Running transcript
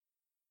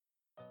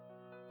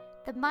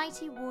The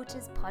Mighty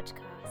Waters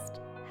podcast,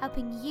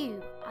 helping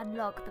you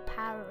unlock the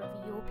power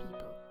of your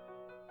people.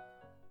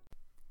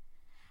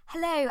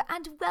 Hello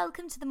and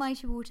welcome to the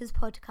Mighty Waters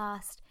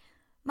podcast.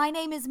 My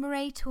name is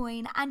Mairead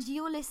Toyne and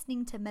you're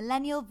listening to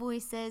Millennial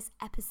Voices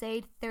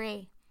episode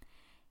 3.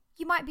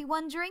 You might be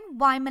wondering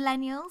why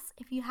millennials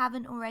if you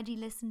haven't already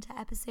listened to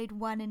episode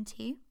 1 and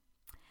 2.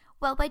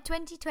 Well, by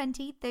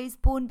 2020, those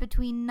born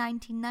between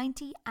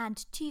 1990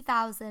 and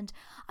 2000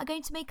 are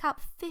going to make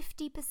up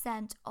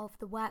 50% of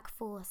the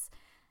workforce.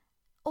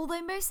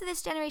 Although most of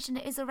this generation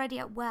is already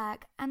at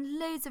work, and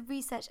loads of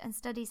research and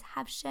studies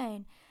have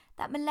shown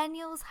that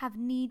millennials have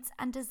needs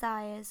and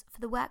desires for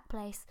the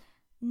workplace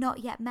not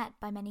yet met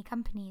by many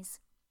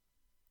companies.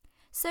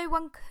 So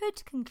one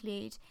could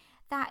conclude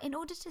that in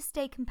order to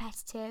stay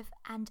competitive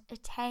and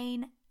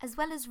attain as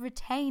well as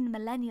retain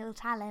millennial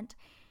talent,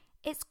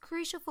 it's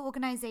crucial for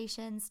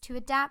organisations to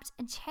adapt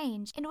and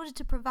change in order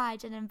to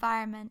provide an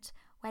environment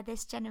where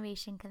this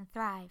generation can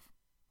thrive.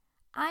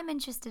 I'm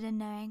interested in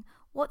knowing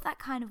what that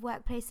kind of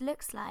workplace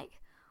looks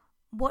like.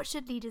 What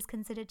should leaders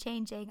consider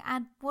changing,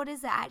 and what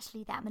is it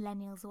actually that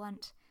millennials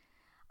want?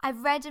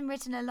 I've read and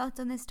written a lot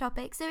on this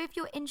topic, so if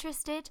you're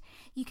interested,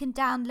 you can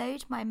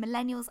download my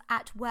Millennials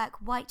at Work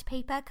white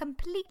paper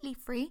completely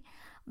free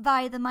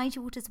via the Mighty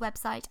Waters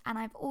website, and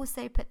I've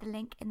also put the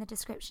link in the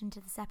description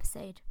to this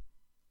episode.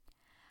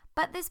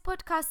 But this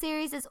podcast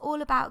series is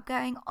all about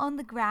going on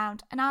the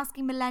ground and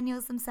asking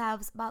millennials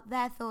themselves about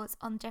their thoughts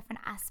on different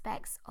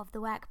aspects of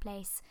the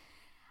workplace.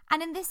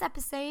 And in this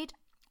episode,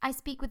 I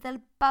speak with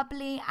the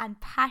bubbly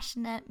and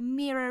passionate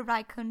Meera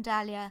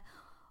Raikundalia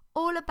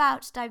all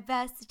about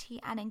diversity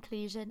and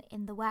inclusion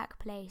in the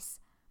workplace.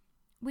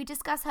 We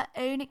discuss her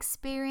own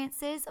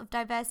experiences of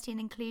diversity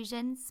and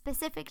inclusion,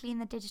 specifically in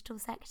the digital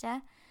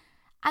sector,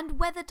 and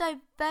whether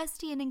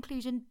diversity and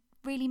inclusion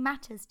really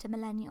matters to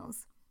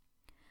millennials.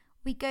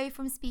 We go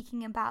from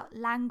speaking about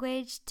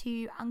language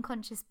to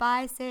unconscious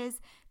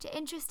biases to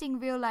interesting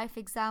real-life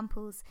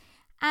examples.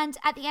 And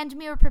at the end,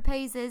 Meera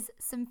proposes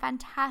some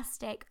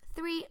fantastic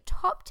 3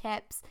 top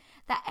tips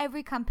that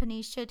every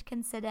company should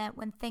consider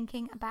when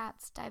thinking about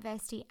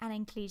diversity and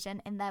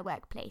inclusion in their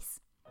workplace.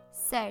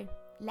 So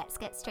let's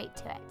get straight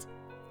to it.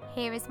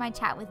 Here is my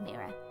chat with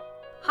Meera.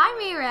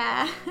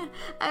 Hi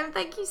Meera!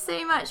 Thank you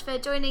so much for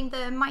joining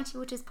the Mighty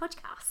Waters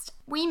podcast.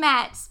 We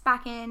met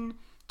back in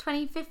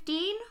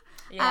 2015.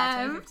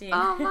 Yeah, 2015.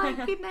 Oh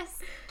my goodness.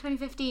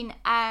 2015.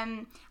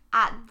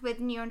 With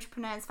New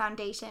Entrepreneurs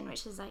Foundation,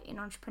 which is like an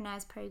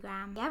entrepreneurs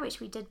program,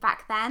 which we did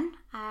back then.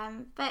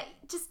 But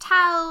just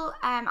tell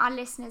our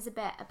listeners a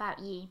bit about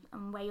you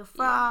and where you're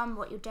from,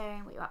 what you're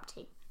doing, what you're up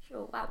to.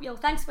 Sure. Wow. Yo,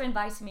 thanks for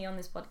inviting me on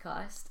this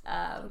podcast.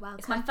 You're welcome.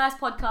 It's my first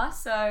podcast,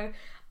 so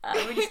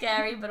really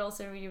scary, but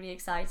also really, really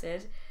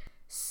excited.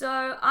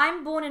 So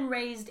I'm born and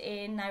raised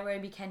in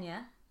Nairobi,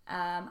 Kenya.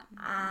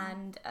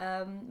 And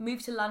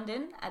moved to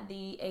London at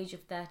the age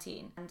of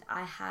 13, and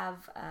I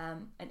have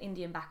an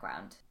Indian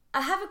background.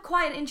 I have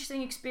quite an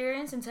interesting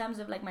experience in terms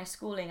of like my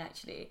schooling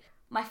actually.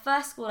 My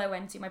first school I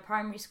went to, my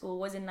primary school,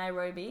 was in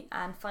Nairobi,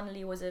 and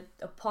funnily was a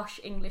posh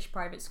English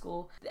private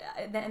school.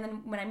 And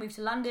then when I moved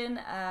to London,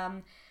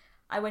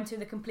 I went to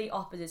the complete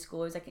opposite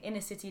school. It was like an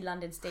inner city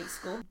London state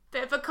school.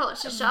 Bit of a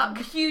culture shock.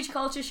 Huge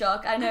culture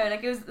shock, I know.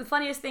 Like it was the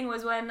funniest thing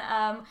was when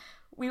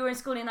we were in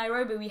school in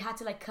Nairobi, we had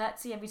to like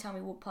curtsy every time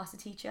we walked past a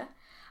teacher.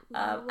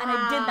 Wow. And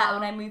I did that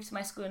when I moved to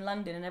my school in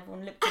London, and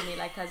everyone looked at me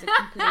like I was a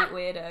complete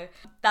weirdo.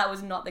 That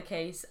was not the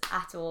case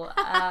at all.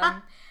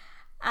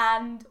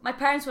 And my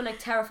parents were like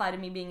terrified of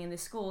me being in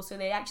this school, so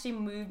they actually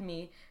moved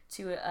me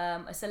to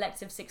a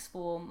selective sixth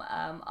form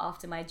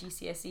after my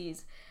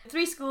GCSEs.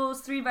 3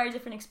 schools, 3 very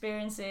different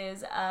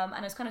experiences, and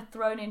I was kind of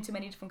thrown into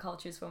many different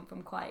cultures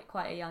from quite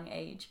a young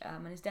age,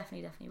 and it's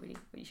definitely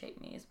really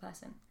shaped me as a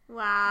person.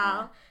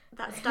 Wow,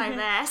 that's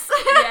diverse.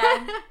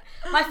 Yeah,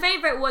 my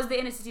favourite was the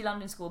inner city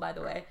London school, by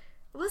the way.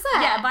 Was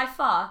it? Yeah, by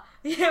far.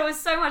 Yeah, it was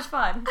so much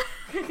fun.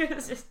 It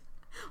was just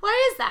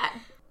why is that?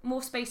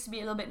 more space to be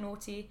a little bit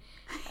naughty,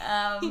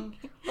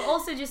 but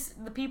also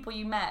just the people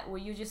you met where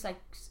you just like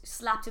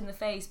slapped in the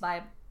face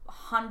by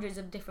hundreds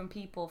of different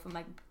people from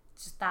like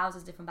just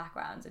thousands of different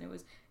backgrounds, and it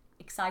was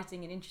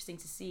exciting and interesting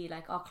to see.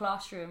 Like our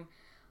classroom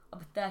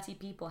of 30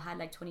 people had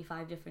like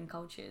 25 different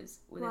cultures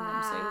within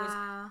them,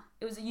 so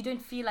it was you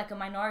don't feel like a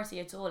minority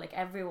at all. Like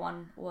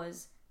everyone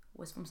was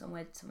from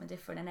somewhere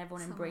different, and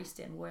everyone embraced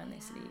it and wore it on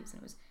their sleeves,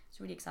 and it's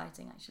really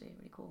exciting actually,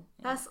 really cool.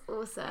 Yeah. That's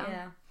awesome.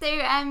 Yeah. So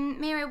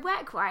Meera,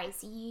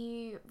 work-wise,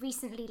 you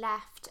recently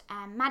left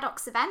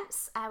Maddox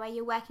Events, where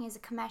you're working as a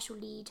commercial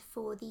lead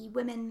for the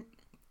Women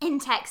in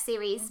Tech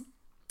series,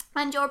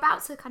 and you're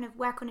about to kind of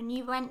work on a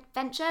new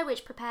venture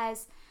which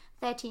prepares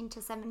 13 to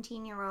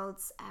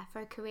 17-year-olds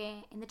for a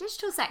career in the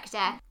digital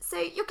sector. So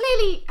you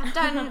clearly have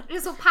done,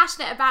 you're sort of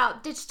passionate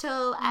about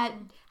digital.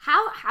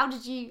 How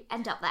did you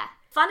end up there?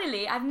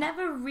 Funnily, I've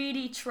never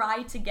really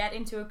tried to get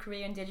into a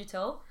career in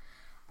digital.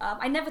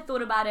 I never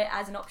thought about it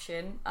as an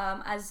option,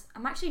 as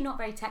I'm actually not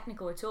very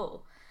technical at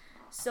all.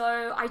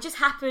 So I just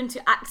happened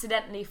to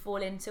accidentally fall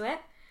into it.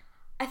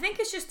 I think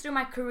it's just through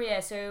my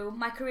career. So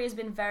my career has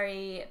been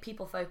very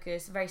people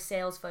focused, very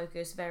sales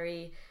focused,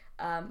 very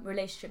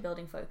relationship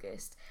building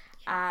focused.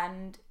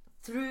 And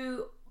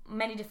through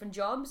many different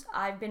jobs,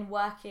 I've been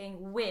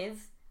working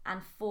with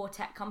and for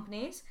tech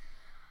companies.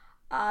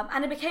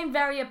 And it became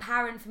very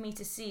apparent for me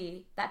to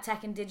see that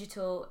tech and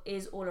digital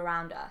is all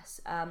around us.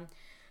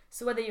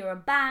 So whether you're a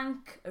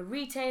bank, a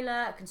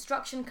retailer, a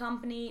construction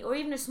company, or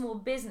even a small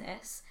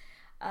business,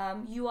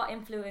 you are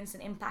influenced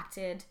and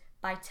impacted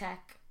by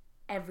tech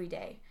every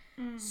day.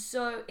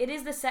 So it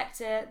is the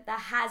sector that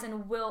has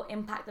and will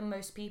impact the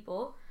most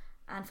people.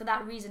 And for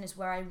that reason is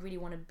where I really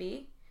want to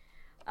be.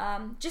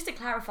 Just to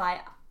clarify,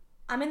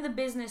 I'm in the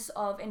business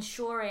of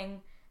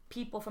ensuring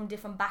people from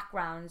different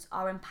backgrounds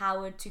are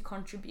empowered to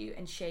contribute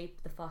and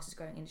shape the fastest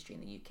growing industry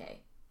in the UK,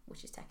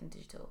 which is tech and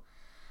digital.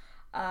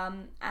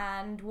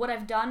 And what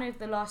I've done over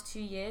the last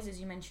 2 years, as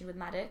you mentioned with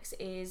Maddox,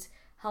 is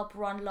help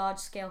run large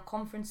scale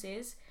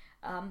conferences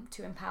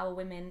to empower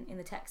women in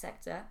the tech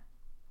sector.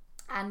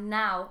 And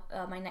now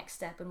my next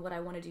step and what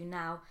I want to do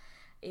now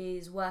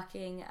is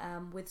working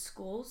with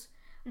schools,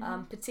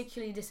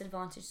 particularly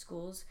disadvantaged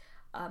schools,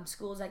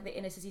 schools like the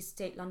Inner City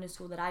State London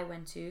School that I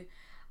went to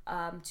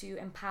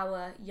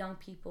empower young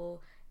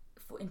people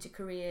into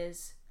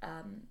careers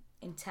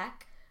in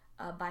tech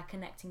by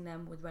connecting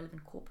them with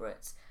relevant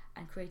corporates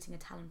and creating a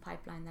talent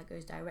pipeline that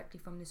goes directly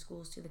from the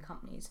schools to the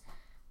companies,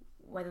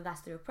 whether that's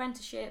through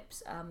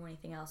apprenticeships or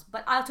anything else.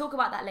 But I'll talk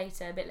about that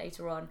a bit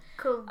later on.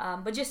 Cool.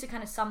 But just to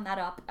kind of sum that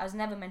up, I was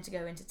never meant to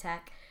go into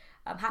tech.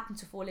 Happened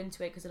to fall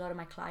into it because a lot of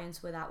my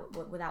clients were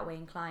that way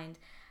inclined.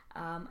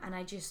 And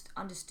I just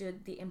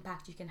understood the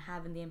impact you can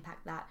have and the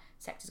impact that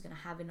sector is going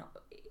to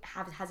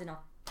has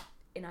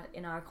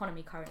in our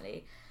economy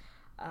currently.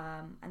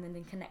 And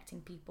then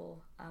connecting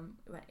people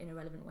in a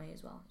relevant way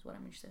as well is what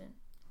I'm interested in.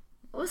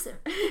 Awesome.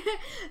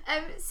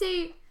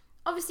 So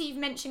obviously you've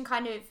mentioned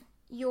kind of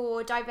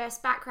your diverse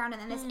background and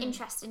then this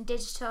interest in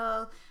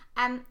digital.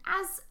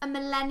 As a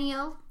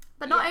millennial,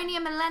 but not only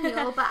a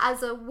millennial, but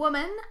as a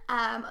woman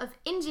of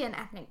Indian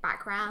ethnic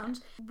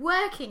background,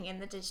 working in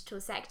the digital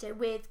sector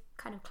with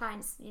kind of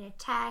clients,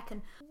 tech,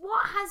 and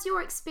what has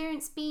your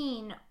experience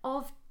been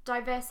of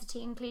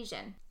diversity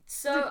inclusion?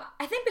 So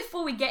I think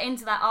before we get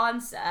into that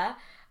answer,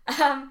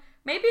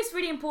 maybe it's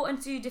really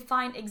important to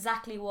define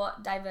exactly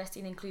what diversity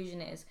and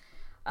inclusion is.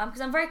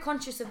 Because I'm very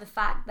conscious of the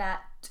fact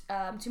that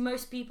to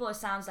most people it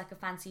sounds like a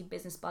fancy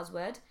business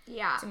buzzword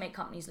to make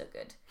companies look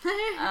good.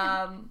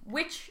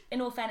 Which,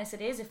 in all fairness,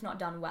 it is if not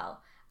done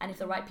well and if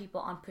the right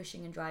people aren't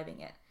pushing and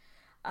driving it.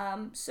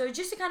 So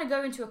just to kind of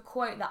go into a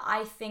quote that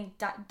I think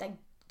that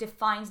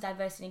defines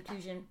diversity and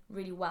inclusion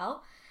really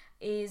well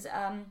is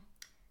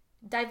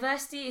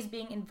diversity is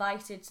being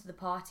invited to the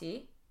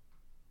party,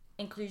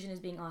 inclusion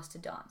is being asked to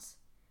dance.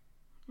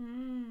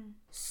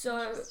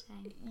 So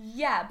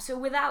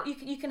without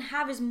you can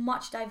have as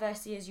much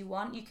diversity as you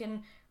want. You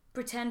can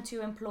pretend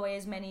to employ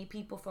as many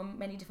people from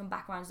many different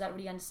backgrounds without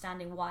really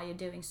understanding why you're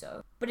doing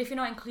so. But if you're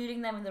not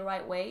including them in the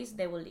right ways,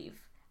 they will leave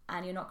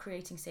and you're not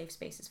creating safe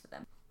spaces for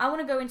them. I want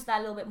to go into that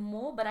a little bit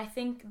more, but I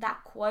think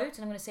that quote,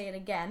 and I'm going to say it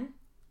again,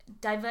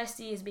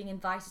 diversity is being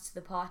invited to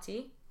the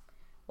party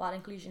while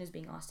inclusion is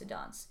being asked to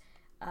dance.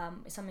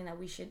 It's something that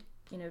we should,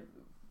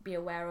 be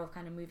aware of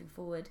kind of moving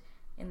forward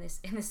in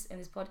this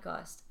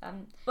podcast.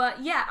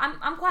 But yeah,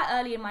 I'm quite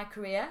early in my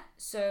career,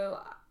 so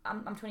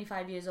I'm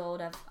 25 years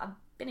old. I've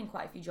been in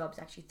quite a few jobs,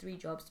 actually 3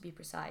 jobs to be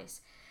precise.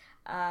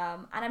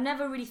 And I've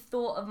never really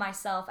thought of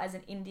myself as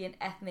an Indian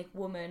ethnic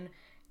woman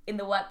in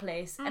the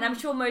workplace, and I'm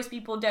sure most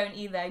people don't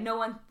either. No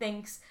one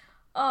thinks,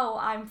 oh,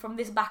 I'm from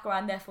this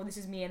background, therefore this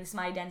is me and this is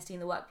my identity in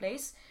the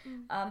workplace.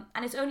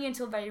 And it's only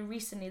until very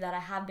recently that I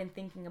have been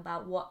thinking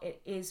about what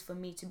it is for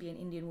me to be an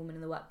Indian woman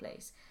in the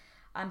workplace.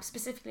 I'm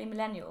specifically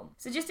millennial.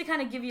 So just to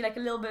kind of give you like a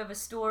little bit of a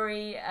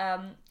story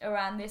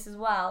around this as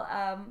well,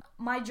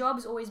 my job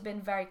has always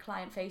been very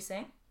client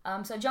facing.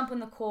 So I jump on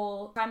the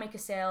call, try and make a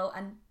sale,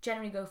 and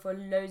generally go for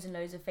loads and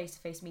loads of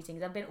face-to-face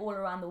meetings. I've been all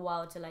around the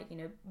world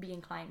to be in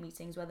client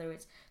meetings, whether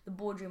it's the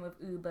boardroom of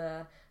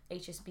Uber,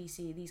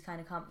 HSBC, these kind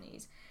of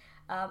companies.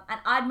 And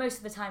I'd most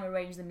of the time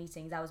arrange the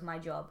meetings. That was my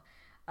job,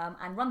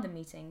 and run the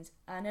meetings.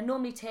 And I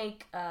normally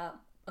take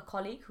a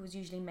colleague who's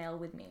usually male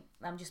with me,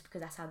 just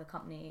because that's how the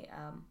company,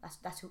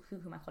 that's who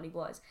my colleague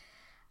was.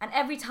 And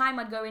every time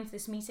I'd go into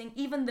this meeting,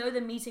 even though the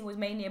meeting was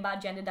mainly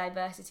about gender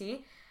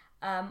diversity,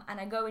 and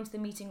I go into the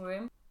meeting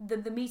room,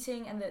 the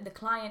meeting and the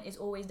client is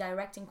always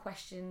directing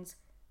questions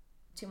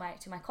to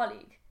my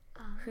colleague,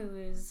 who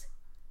is,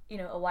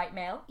 a white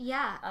male.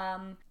 Yeah.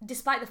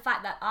 Despite the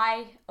fact that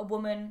I, a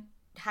woman,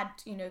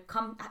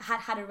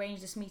 had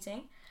arranged this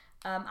meeting,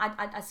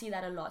 I see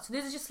that a lot. So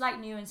there's just slight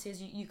nuances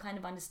you kind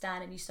of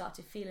understand and you start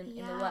to feel in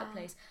the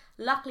workplace.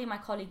 Luckily, my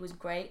colleague was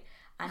great,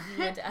 and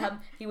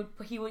he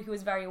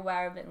was very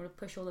aware of it and would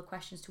push all the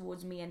questions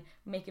towards me and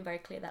make it very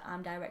clear that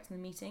I'm directing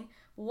the meeting.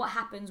 But what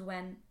happens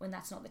when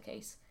that's not the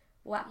case?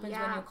 What happens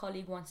when your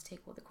colleague wants to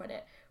take all the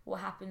credit? What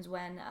happens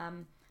when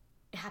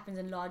it happens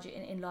in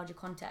larger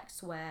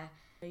contexts where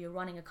you're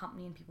running a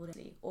company and people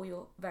don't, or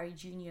you're very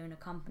junior in a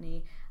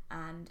company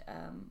and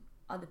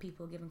other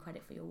people are given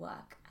credit for your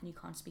work and you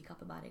can't speak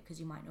up about it because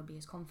you might not be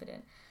as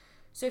confident.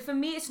 So for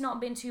me, it's not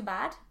been too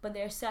bad, but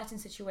there are certain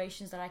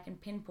situations that I can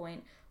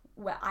pinpoint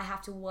where I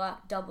have to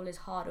work double as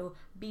hard or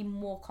be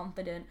more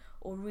confident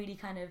or really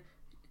kind of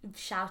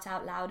shout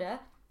out louder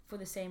for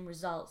the same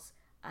results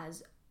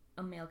as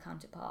a male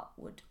counterpart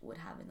would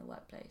have in the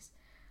workplace.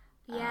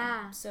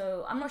 Yeah.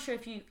 So I'm not sure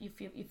if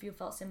you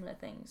felt similar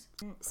things.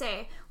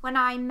 So when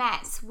I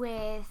met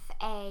with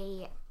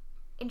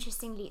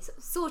interestingly,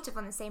 sort of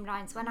on the same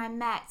lines, when I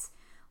met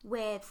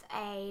with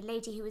a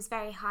lady who was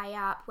very high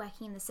up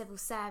working in the civil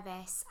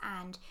service,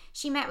 and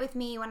she met with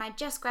me when I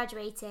just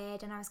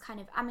graduated and I was kind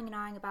of umming and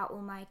ahhing about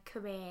all my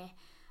career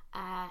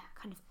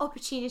kind of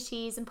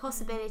opportunities and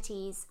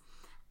possibilities.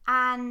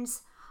 And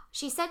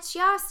she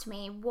asked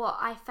me what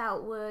I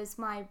felt was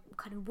my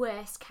kind of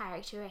worst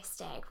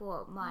characteristic,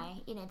 what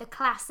my, the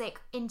classic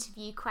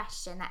interview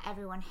question that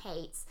everyone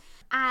hates.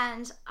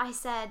 And I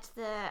said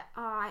that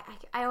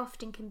I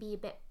often can be a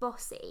bit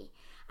bossy.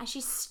 And she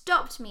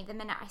stopped me the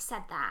minute I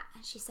said that.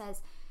 And she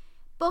says,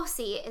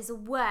 bossy is a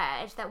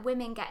word that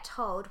women get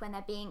told when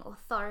they're being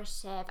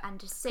authoritative and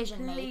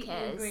decision makers.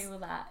 Completely agree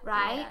with that.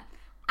 Right? Yeah.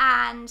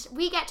 And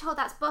we get told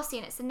that's bossy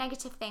and it's a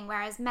negative thing,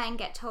 whereas men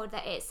get told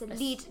that it's a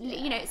lead,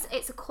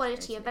 it's a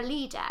quality of a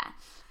leader.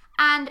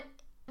 And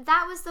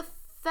that was the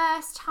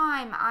first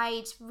time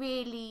I'd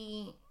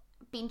really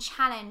been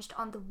challenged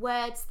on the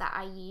words that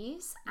I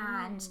use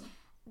and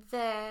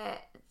the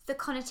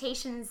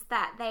connotations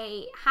that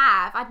they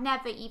have. I'd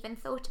never even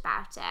thought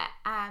about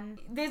it.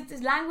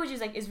 This language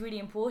is really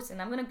important.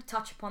 I'm going to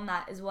touch upon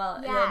that as well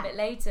a little bit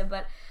later,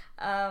 but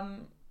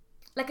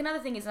another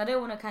thing is, I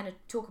don't want to kind of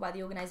talk about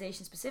the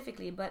organization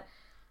specifically, but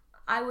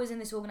I was in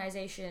this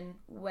organization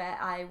where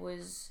I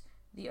was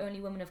the only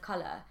woman of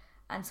color,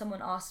 and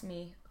someone asked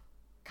me,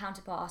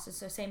 counterpart asked us,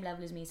 so same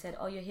level as me, said,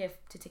 "Oh, you're here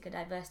to tick a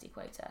diversity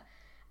quota,"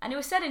 and it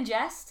was said in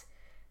jest,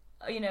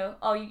 but me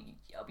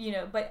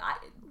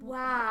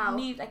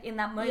in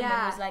that moment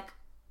was like,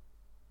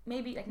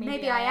 maybe I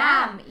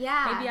am, maybe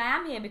I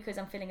am here because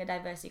I'm filling a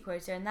diversity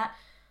quota, and that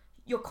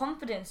your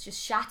confidence just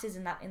shatters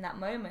in that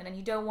moment, and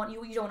you don't want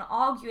to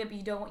argue it, but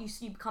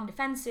you become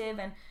defensive,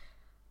 and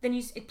then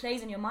it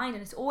plays in your mind,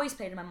 and it's always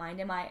played in my mind.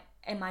 Am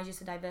I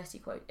just a diversity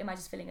quota? Am I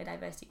just filling a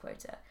diversity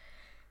quota?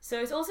 So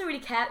it's also we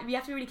have to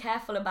be really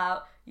careful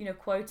about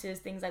quotas,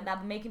 things like that,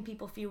 but making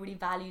people feel really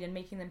valued and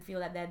making them feel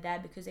that they're there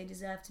because they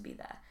deserve to be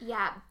there.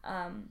 Yeah.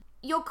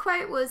 Your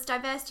quote was,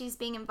 diversity is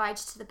being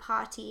invited to the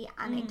party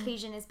and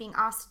inclusion is being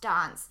asked to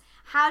dance.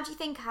 How do you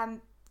think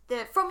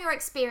from your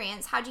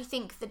experience, how do you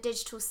think the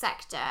digital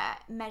sector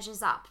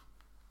measures up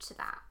to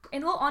that?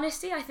 In all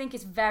honesty, I think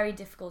it's very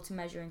difficult to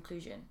measure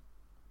inclusion,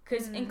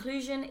 because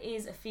inclusion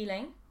is a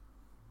feeling.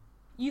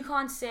 You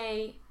can't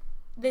say,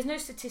 there's no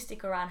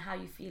statistic around how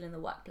you feel in the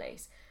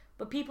workplace,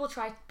 but people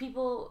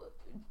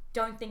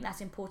don't think that's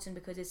important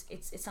because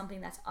it's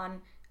something that's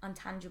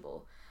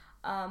untangible.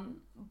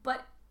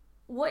 But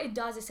what it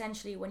does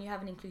essentially when you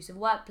have an inclusive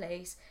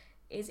workplace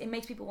is it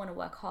makes people want to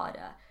work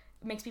harder.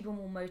 It makes people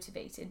more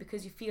motivated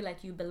because you feel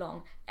like you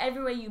belong.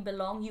 Everywhere you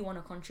belong, you want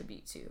to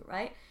contribute to,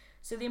 right?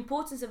 So the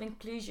importance of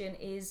inclusion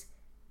is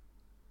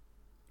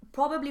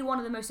probably one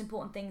of the most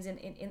important things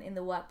in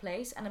the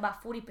workplace, and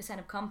about 40%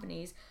 of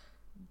companies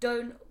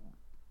don't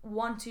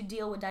want to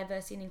deal with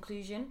diversity and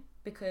inclusion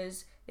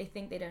because they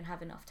think they don't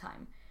have enough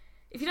time.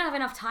 If you don't have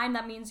enough time,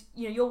 that means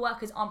your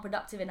workers aren't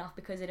productive enough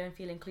because they don't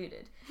feel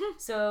included.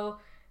 So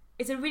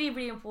it's a really,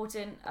 really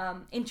important,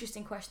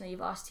 interesting question that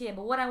you've asked here.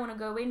 But what I want to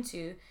go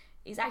into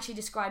is actually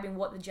describing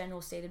what the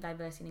general state of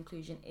diversity and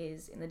inclusion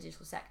is in the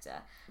digital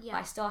sector,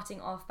 by starting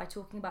off by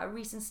talking about a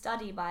recent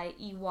study by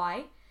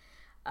EY.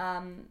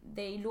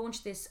 They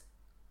launched this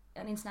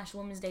on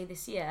International Women's Day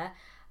this year,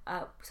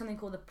 something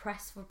called the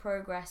Press for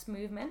Progress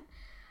movement.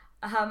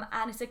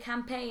 And it's a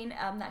campaign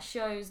that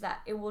shows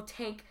that it will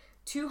take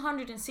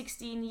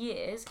 216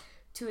 years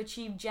to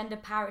achieve gender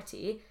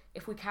parity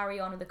if we carry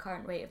on with the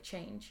current rate of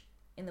change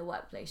in the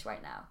workplace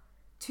right now.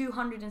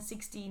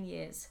 216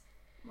 years.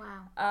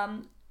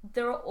 Wow.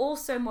 There are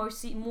also more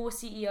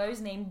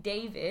CEOs named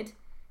David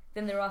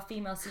than there are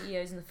female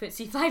CEOs in the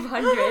FTSE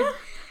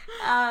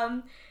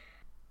 500.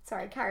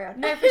 Sorry, carry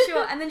on. No, for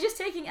sure. And then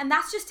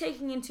that's just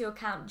taking into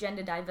account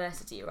gender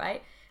diversity,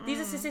 right? These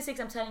are statistics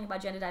I'm telling you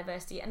about gender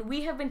diversity, and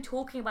we have been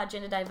talking about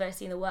gender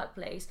diversity in the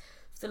workplace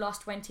for the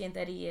last 20 and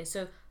 30 years.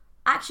 So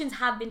actions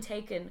have been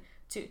taken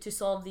to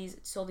solve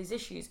these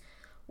issues.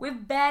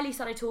 We've barely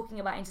started talking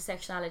about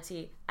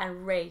intersectionality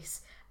and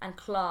race and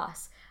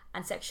class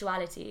and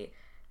sexuality.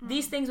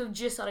 These things we've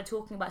just started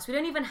talking about. So we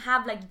don't even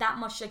have that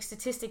much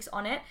statistics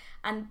on it,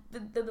 and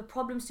the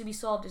problems to be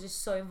solved is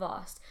just so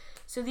vast.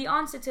 So the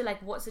answer to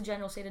what's the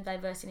general state of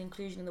diversity and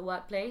inclusion in the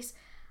workplace,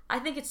 I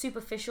think it's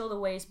superficial the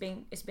way it's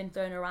been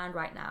thrown around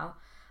right now,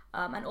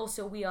 and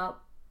also we are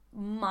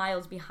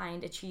miles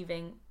behind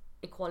achieving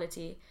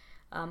equality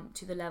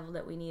to the level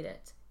that we need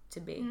it to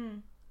be.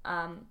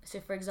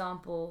 So for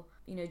example,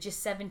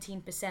 just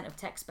 17% of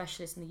tech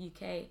specialists in the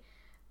UK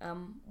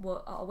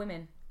are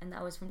women, and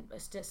that was from a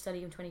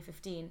study in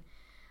 2015.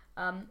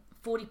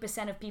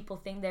 40% of people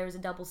think there is a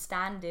double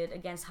standard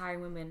against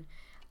hiring women,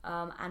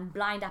 and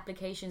blind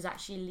applications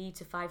actually lead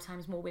to 5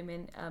 times more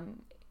women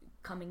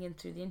coming in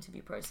through the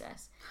interview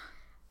process.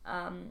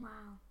 Wow.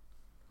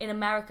 In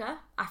America,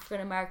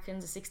 African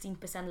Americans are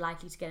 16%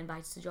 likely to get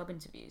invited to job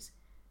interviews.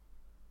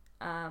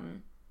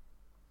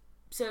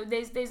 So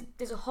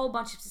there's a whole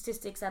bunch of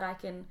statistics that I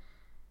can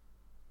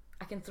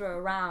throw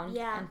around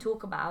and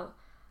talk about.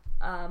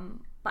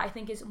 But I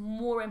think it's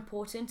more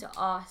important to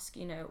ask,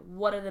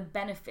 what are the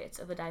benefits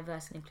of a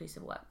diverse and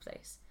inclusive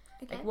workplace?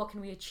 Okay. Like, what can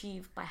we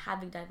achieve by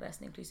having diverse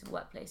and inclusive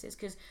workplaces?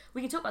 Because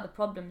we can talk about the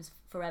problems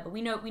forever.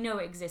 We know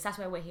it exists. That's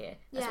why we're here.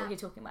 That's why we're here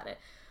talking about it.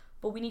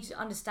 But we need to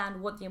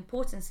understand what the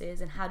importance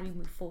is and how do we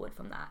move forward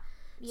from that.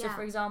 Yeah. So,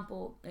 for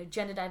example,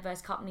 gender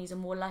diverse companies are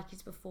more likely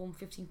to perform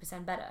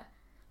 15% better.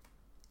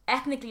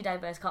 Ethnically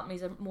diverse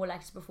companies are more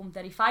likely to perform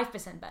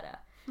 35% better.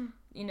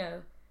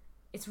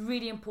 It's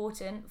really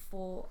important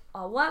for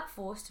our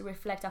workforce to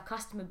reflect our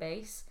customer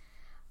base.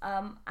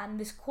 And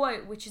this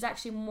quote, which is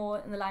actually more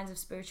in the lines of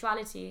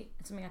spirituality,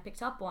 and something I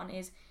picked up on,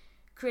 is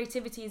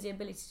creativity is the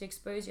ability to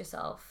expose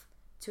yourself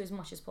to as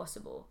much as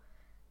possible.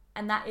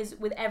 And that is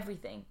with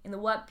everything. In the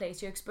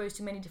workplace, you're exposed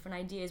to many different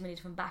ideas, many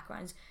different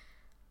backgrounds.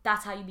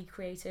 That's how you be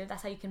creative.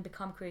 That's how you can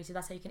become creative.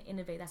 That's how you can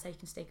innovate. That's how you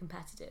can stay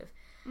competitive.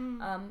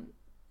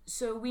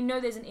 So we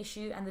know there's an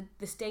issue, and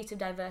the state of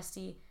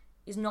diversity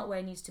is not where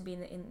it needs to be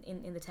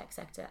in the tech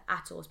sector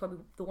at all. It's probably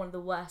one of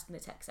the worst in the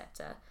tech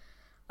sector.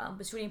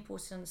 But it's really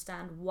important to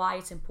understand why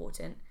it's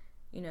important.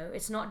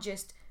 It's not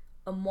just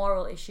a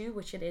moral issue,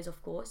 which it is,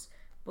 of course,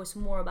 but it's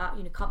more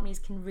about, companies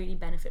can really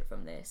benefit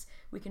from this.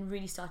 We can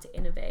really start to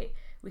innovate.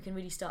 We can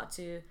really start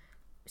to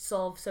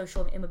solve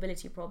social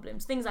immobility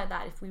problems, things like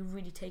that, if we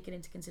really take it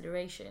into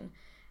consideration.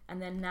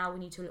 And then now we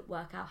need to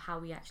work out how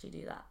we actually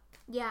do that.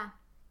 Yeah.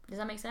 Does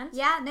that make sense?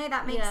 Yeah, no,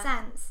 that makes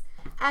sense.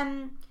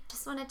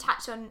 Just want to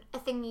touch on a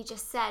thing you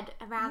just said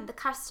around the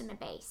customer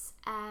base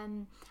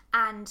and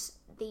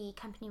the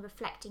company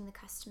reflecting the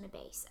customer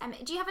base.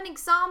 Do you have an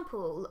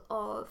example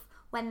of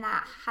when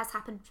that has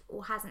happened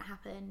or hasn't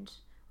happened,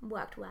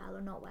 worked well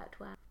or not worked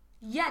well?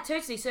 Yeah,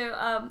 totally.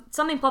 So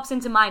something pops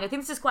into mind. I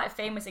think this is quite a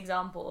famous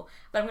example,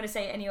 but I'm going to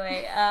say it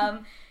anyway.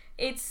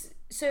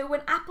 So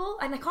when Apple,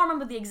 and I can't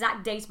remember the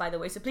exact date, by the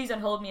way, so please don't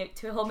hold me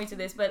to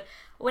this, but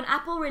when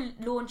Apple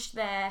launched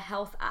their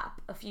health app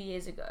a few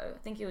years ago, I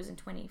think it was in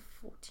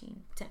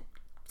 2014,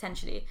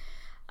 potentially,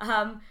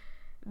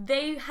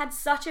 they had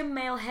such a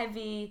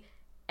male-heavy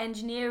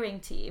engineering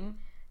team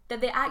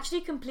that they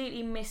actually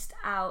completely missed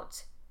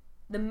out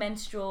the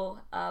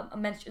menstrual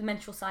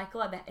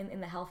cycle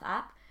in the health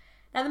app.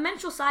 Now, the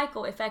menstrual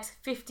cycle affects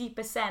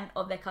 50%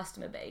 of their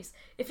customer base.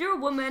 If you're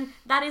a woman,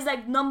 that is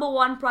like number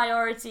one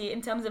priority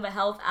in terms of a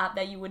health app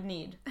that you would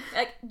need.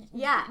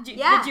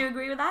 Did you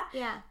agree with that?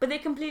 Yeah. But they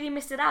completely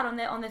missed it out on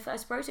their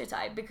first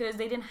prototype because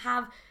they didn't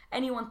have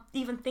anyone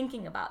even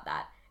thinking about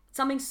that.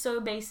 Something so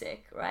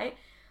basic, right?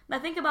 Now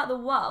think about the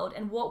world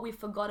and what we've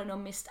forgotten or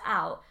missed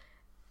out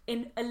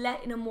in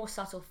a more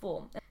subtle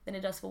form than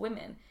it does for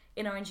women.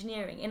 In our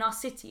engineering, in our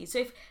cities.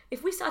 So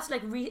if we start to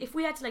if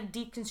we had to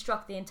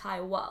deconstruct the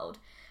entire world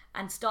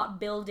and start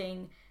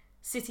building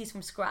cities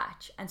from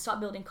scratch and start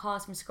building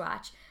cars from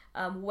scratch,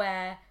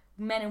 where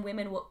men and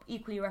women were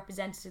equally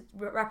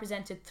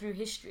represented through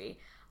history,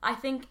 I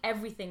think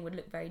everything would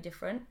look very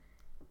different.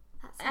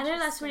 I know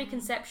that's really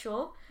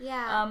conceptual.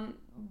 Yeah.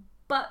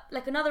 But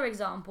another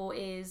example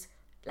is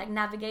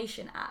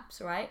navigation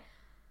apps, right?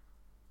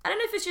 I don't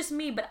know if it's just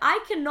me, but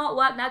I can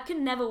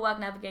never work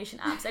navigation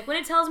apps. When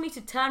it tells me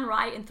to turn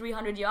right in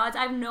 300 yards,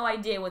 I have no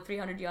idea what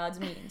 300 yards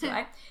means,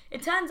 right?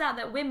 It turns out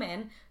that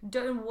women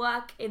don't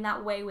work in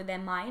that way with their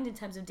mind in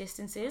terms of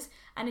distances.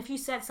 And if you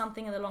said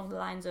something along the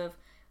lines of,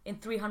 in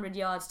 300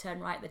 yards, turn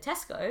right at the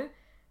Tesco,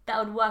 that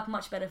would work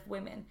much better for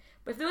women.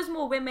 But if there was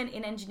more women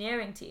in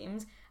engineering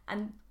teams,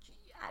 and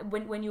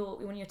when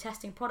you're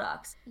testing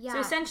products, so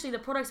essentially the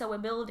products that we're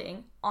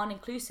building aren't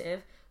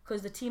inclusive,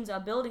 because the teams that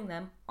are building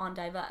them aren't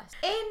diverse.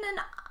 In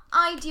an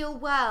ideal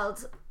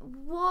world,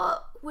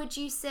 what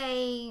do you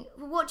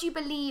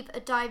believe a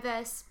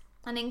diverse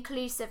and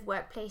inclusive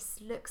workplace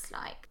looks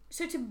like?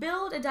 So to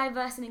build a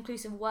diverse and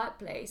inclusive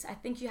workplace, I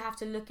think you have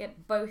to look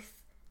at both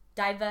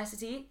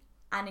diversity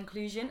and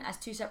inclusion as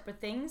two separate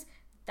things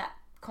that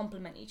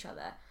complement each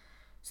other.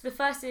 So the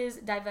first is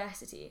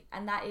diversity,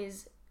 and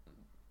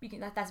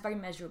that's very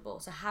measurable.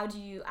 So how do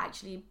you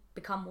actually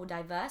become more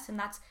diverse? And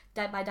that's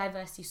by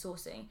diversity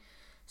sourcing.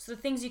 So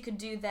the things you could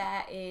do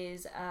there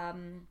is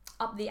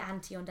up the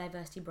ante on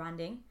diversity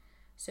branding.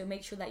 So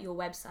make sure that your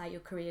website,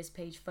 your careers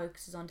page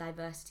focuses on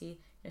diversity.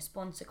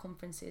 Sponsor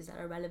conferences that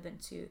are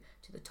relevant to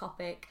the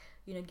topic.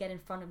 Get in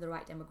front of the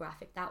right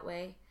demographic that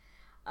way.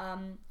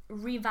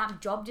 Revamp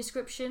job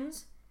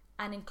descriptions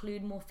and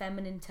include more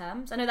feminine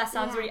terms. I know that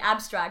sounds really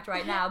abstract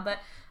right now, but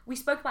we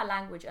spoke about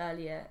language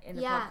earlier in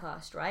the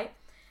podcast, right?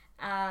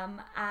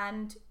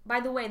 And by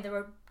the way, there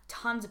are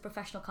tons of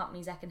professional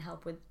companies that can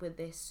help with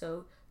this.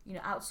 So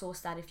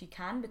outsource that if you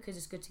can, because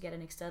it's good to get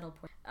an external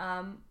point.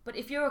 But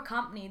if you're a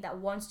company that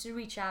wants to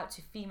reach out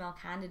to female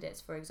candidates,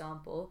 for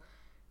example,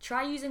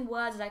 try using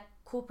words like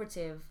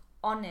cooperative,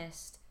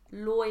 honest,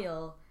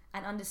 loyal,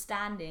 and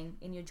understanding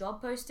in your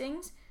job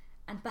postings,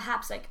 and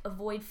perhaps like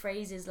avoid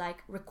phrases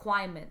like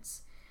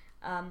requirements,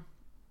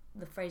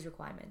 the phrase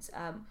requirements,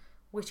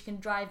 which can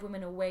drive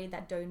women away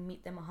that don't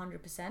meet them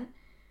 100%.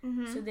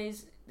 So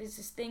there's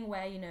this thing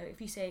where, you know, if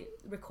you say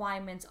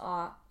requirements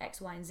are X,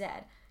 Y, and Z,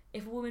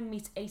 if a woman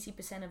meets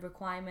 80% of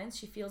requirements,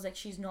 she feels like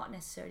she's not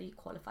necessarily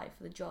qualified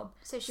for the job.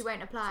 So she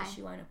won't apply.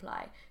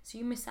 So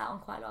you miss out on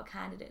quite a lot of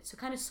candidates. So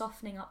kind of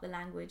softening up the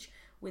language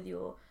with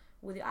your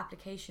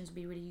applications would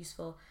be really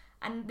useful.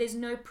 And there's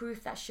no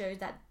proof that shows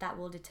that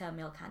will deter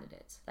male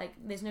candidates. Like,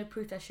 there's no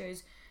proof that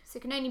shows... So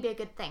it can only be a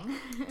good thing.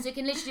 So it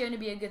can literally only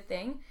be a good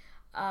thing.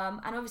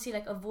 And obviously,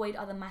 like, avoid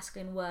other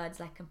masculine words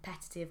like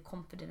competitive,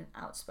 confident, and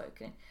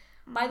outspoken.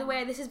 By the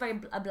way, this is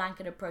a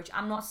blanket approach.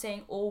 I'm not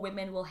saying all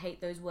women will hate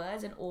those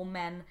words and all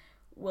men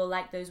will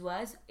like those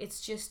words.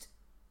 It's just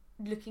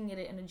looking at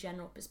it in a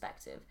general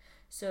perspective.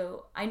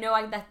 So I know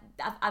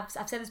I've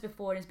said this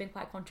before, and it's been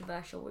quite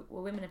controversial,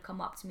 where women have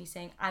come up to me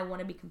saying, I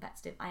want to be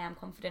competitive, I am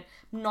confident.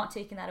 I'm not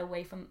taking that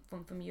away from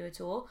you at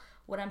all.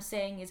 What I'm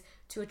saying is,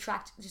 to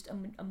attract just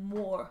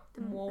more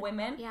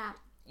women,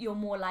 you're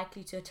more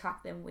likely to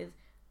attract them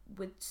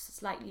with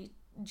slightly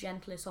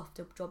gentler,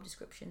 softer job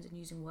descriptions and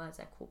using words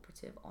like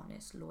cooperative,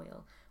 honest,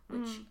 loyal,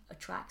 which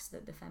attracts the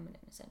feminine,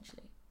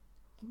 essentially.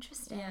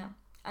 Interesting. Yeah.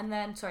 And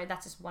then, sorry,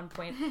 that's just one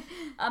point.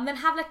 Then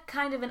have like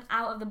kind of an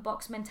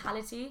out-of-the-box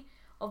mentality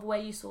of where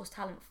you source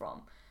talent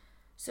from.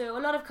 So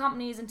a lot of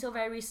companies, until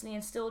very recently,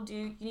 and still do,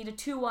 you need a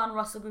 2-1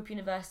 Russell Group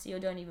University or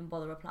don't even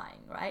bother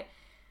applying, right?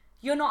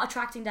 You're not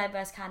attracting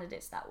diverse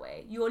candidates that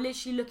way. You're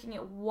literally looking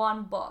at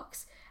one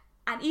box.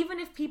 And even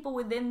if people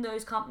within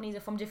those companies are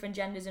from different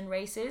genders and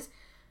races,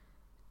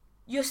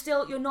 you're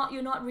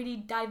not really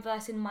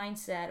diverse in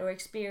mindset or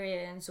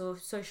experience or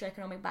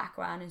socioeconomic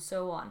background and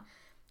so on.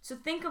 So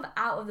think of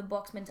out of the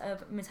box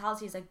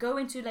mentalities, like go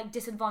into like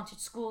disadvantaged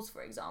schools,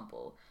 for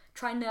example.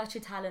 Try nurture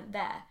talent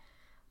there.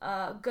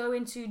 Go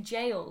into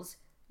jails.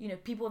 You know,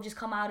 people have just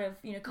come out of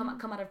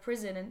come out of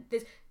prison, and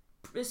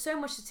there's so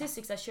much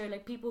statistics that show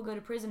like people who go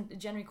to prison are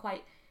generally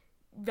quite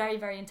very,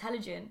 very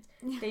intelligent.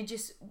 They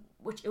just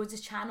it was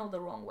just channeled the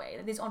wrong way.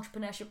 Like, there's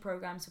entrepreneurship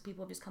programs for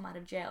people who just come out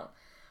of jail.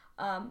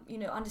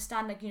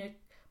 Understand like,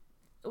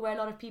 where a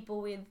lot of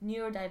people with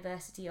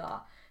neurodiversity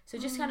are. So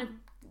just kind of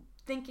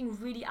thinking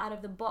really out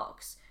of the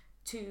box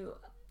to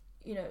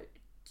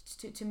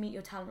meet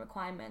your talent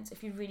requirements,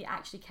 if you really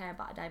actually care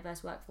about a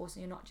diverse workforce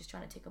and you're not just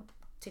trying to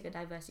tick a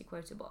diversity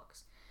quota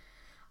box.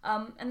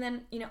 And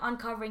then,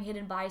 uncovering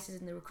hidden biases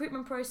in the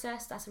recruitment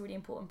process, that's a really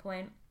important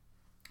point.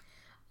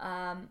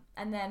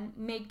 And then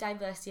make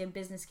diversity a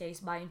business case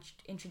by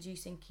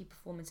introducing key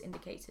performance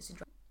indicators.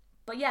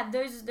 But yeah,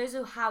 those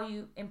are how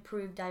you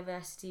improve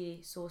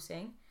diversity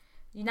sourcing.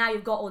 Now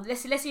you've got all.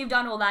 Let's say you've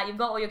done all that. You've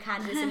got all your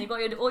candidates and you've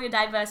got all your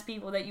diverse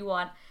people that you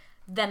want.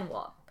 Then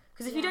what?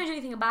 Because if you don't do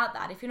anything about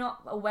that, if you're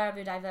not aware of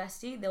your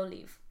diversity, they'll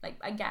leave. Like,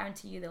 I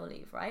guarantee you, they'll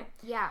leave. Right?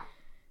 Yeah.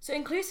 So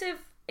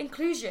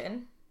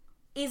inclusion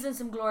isn't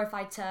some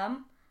glorified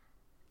term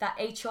that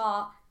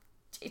HR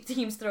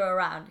teams throw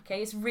around.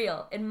 Okay, it's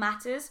real. It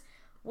matters.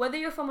 Whether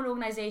you're from an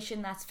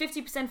organization that's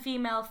 50%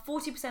 female,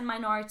 40%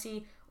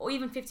 minority, or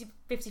even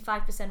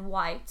 55%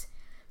 white,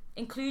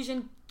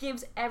 inclusion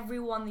gives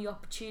everyone the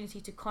opportunity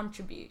to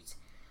contribute.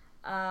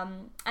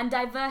 And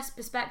diverse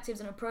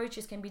perspectives and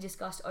approaches can be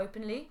discussed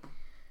openly.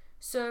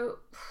 So,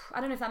 I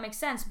don't know if that makes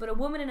sense, but a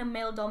woman in a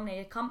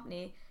male-dominated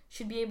company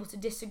should be able to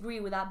disagree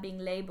without being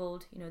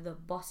labelled, the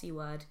bossy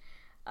word.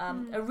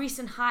 A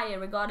recent hire,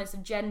 regardless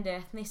of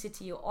gender,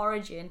 ethnicity, or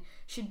origin,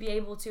 should be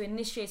able to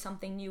initiate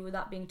something new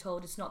without being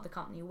told it's not the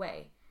company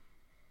way.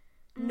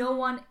 No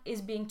one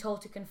is being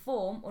told to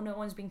conform, or no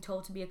one's being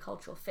told to be a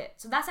cultural fit.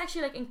 So that's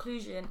actually like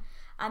inclusion,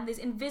 and there's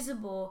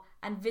invisible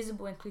and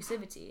visible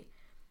inclusivity.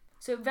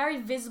 So very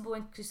visible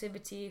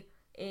inclusivity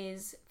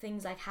is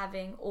things like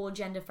having all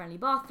gender-friendly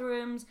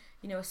bathrooms,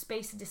 a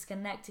space to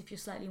disconnect if you're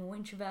slightly more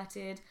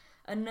introverted,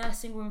 a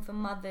nursing room for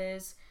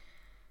mothers,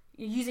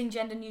 using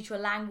gender-neutral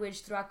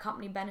language throughout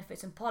company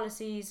benefits and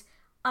policies,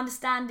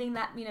 understanding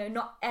that,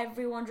 not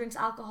everyone drinks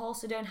alcohol,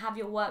 so don't have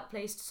your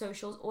workplace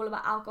socials all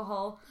about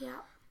alcohol.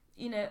 Yeah.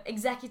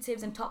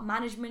 Executives and top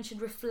management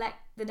should reflect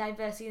the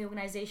diversity the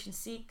organization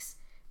seeks,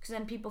 because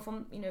then people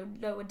from,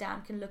 lower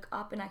down can look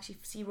up and actually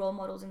see role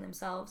models in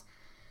themselves.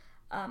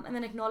 And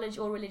then acknowledge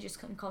all religious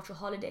and cultural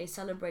holidays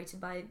celebrated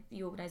by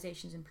the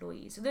organization's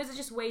employees. So those are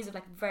just ways of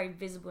like very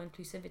visible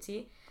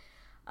inclusivity.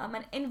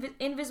 And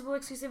invisible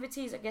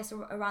exclusivity is, I guess,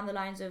 around the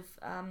lines of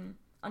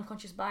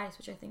unconscious bias,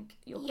 which I think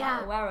you're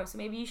quite aware of. So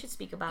maybe you should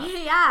speak about.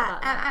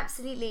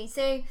 Absolutely.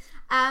 So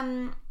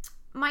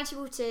Mighty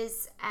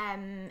Waters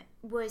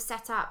was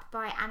set up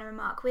by Anna and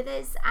Mark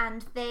Withers,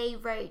 and they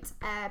wrote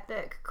a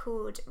book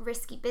called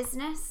Risky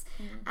Business.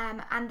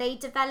 And they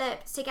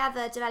developed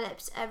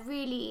a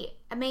really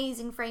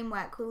amazing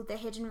framework called the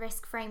Hidden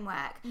Risk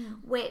Framework,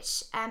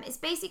 which is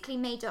basically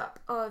made up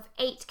of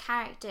 8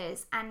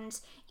 characters, and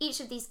each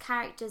of these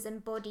characters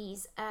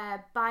embodies a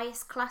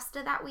bias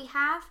cluster that we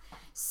have.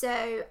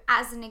 So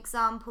as an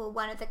example,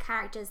 one of the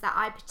characters that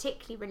I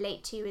particularly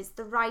relate to is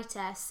the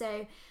writer.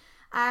 So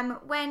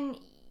when,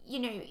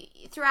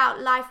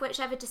 throughout life,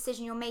 whichever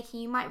decision you're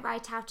making, you might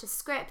write out a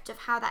script of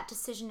how that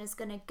decision is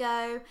going to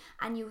go,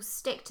 and you'll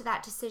stick to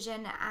that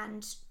decision,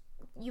 and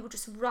you will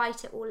just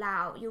write it all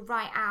out. You'll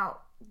write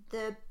out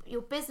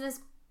your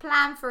business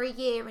plan for a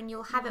year, and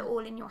you'll have it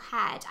all in your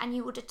head, and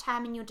you will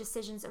determine your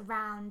decisions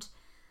around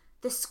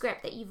the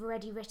script that you've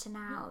already written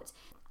out.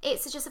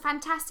 It's just a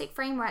fantastic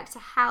framework to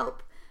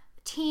help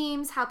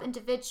teams, help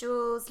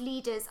individuals,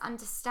 leaders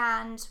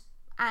understand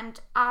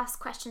and ask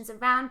questions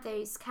around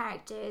those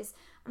characters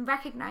and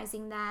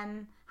recognizing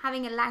them,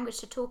 having a language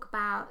to talk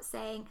about,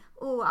 saying,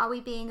 oh, are we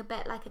being a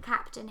bit like a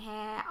captain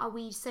here? Are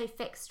we so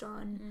fixed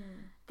on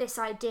this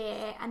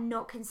idea and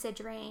not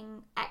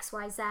considering X,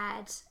 Y, Z?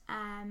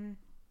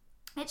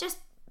 It just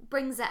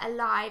brings it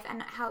alive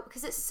and help,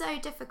 because it's so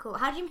difficult.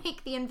 How do you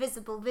make the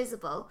invisible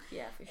visible?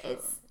 Yeah, for sure.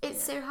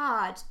 It's so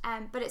hard,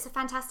 but it's a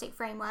fantastic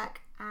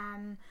framework,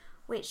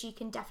 which you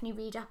can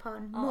definitely read up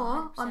on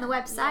more 100%. On the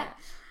website.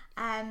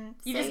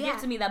 You just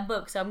gifted me that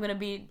book, so I'm going to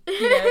be,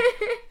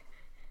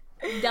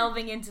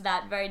 delving into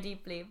that very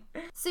deeply.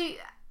 So,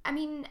 I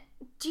mean,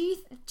 do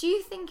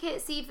you think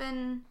it's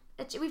even...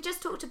 We've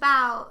just talked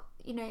about,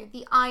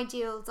 the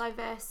ideal,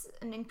 diverse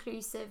and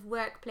inclusive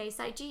workplace.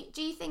 Like, do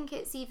you think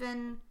it's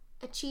even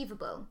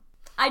achievable?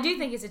 I do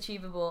think it's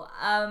achievable.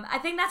 I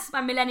think that's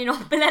my millennial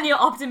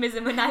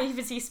optimism and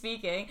naivety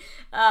speaking,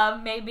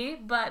 maybe.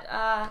 But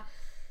I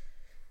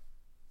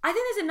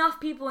think there's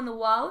enough people in the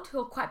world who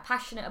are quite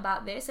passionate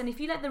about this, and if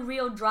you let the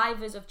real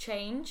drivers of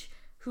change,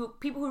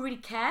 people who really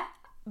care,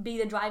 be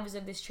the drivers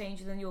of this change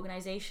within the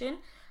organisation,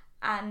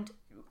 and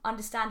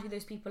understand who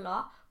those people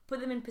are, put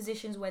them in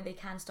positions where they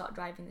can start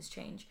driving this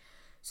change.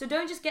 So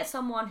don't just get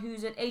someone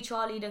who's an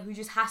HR leader who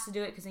just has to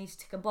do it because they need to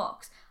tick a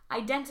box.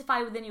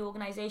 Identify within your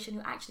organisation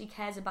who actually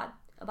cares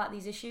about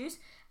these issues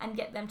and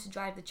get them to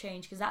drive the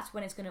change, because that's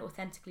when it's going to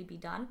authentically be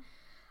done.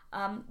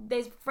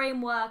 There's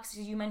frameworks,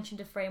 as you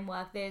mentioned a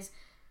framework, there's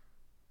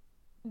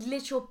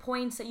literal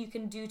points that you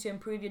can do to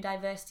improve your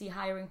diversity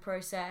hiring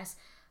process.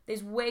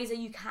 There's ways that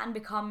you can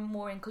become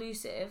more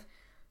inclusive.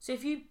 So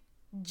if you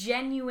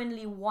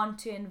genuinely want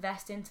to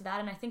invest into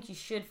that, and I think you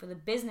should for the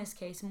business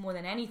case more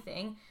than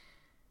anything,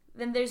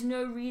 then there's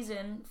no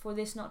reason for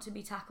this not to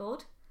be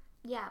tackled.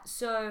 Yeah.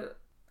 So,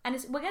 and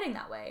we're getting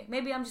that way.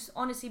 Maybe I'm just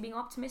honestly being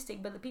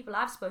optimistic, but the people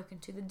I've spoken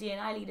to, the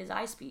D&I leaders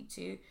I speak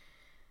to,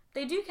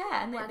 they do care,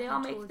 and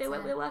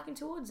they're working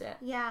towards it.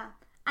 Yeah.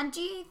 And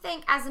do you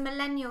think, as a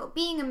millennial,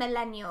 being a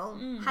millennial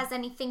has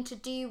anything to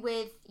do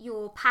with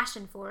your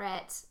passion for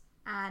it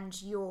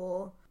and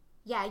your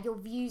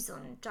views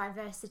on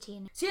diversity?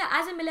 So yeah,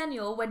 as a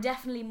millennial, we're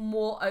definitely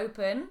more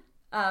open,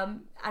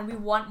 and we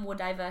want more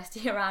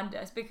diversity around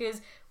us,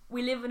 because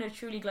we live in a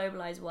truly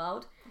globalized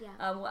world.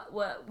 Yeah.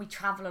 We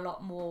travel a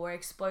lot more. We're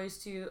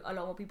exposed to a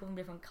lot more people from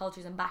different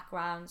cultures and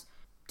backgrounds.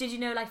 Did you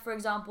know, like, for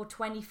example,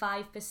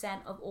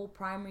 25% of all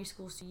primary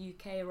schools to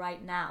UK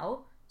right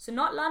now, so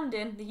not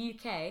London, the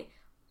UK,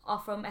 are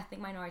from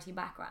ethnic minority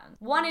backgrounds.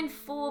 1 in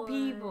 4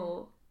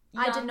 people,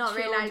 I did not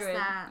realise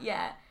that.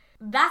 Yeah.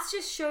 That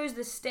just shows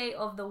the state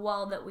of the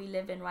world that we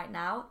live in right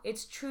now.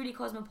 It's truly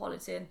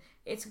cosmopolitan.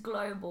 It's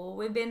global.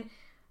 We've been,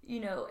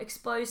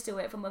 exposed to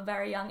it from a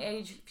very young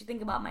age. If you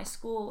think about my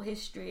school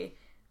history,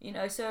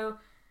 so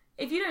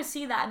if you don't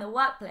see that in the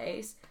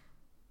workplace,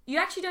 you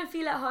actually don't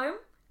feel at home.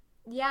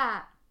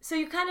 Yeah. So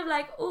you're kind of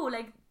like, oh,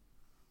 like,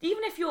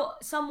 even if you're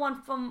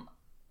someone from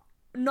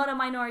not a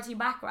minority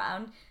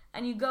background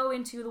and you go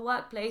into the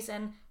workplace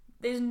and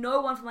there's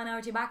no one from a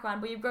minority background,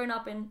 but you've grown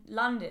up in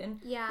London,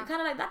 you're kind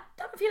of like, that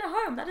doesn't feel at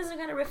home. That doesn't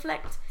kind of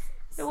reflect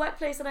the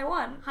workplace that I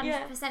want. 100%.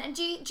 Yeah. And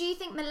do you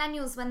think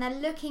millennials, when they're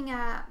looking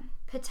at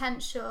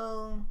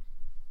potential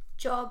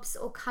jobs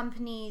or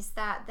companies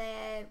that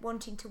they're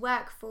wanting to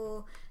work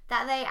for,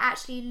 that they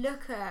actually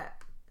look at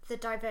the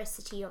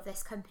diversity of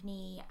this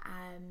company,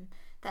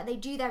 that they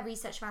do their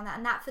research around that,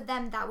 and that for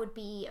them that would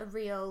be a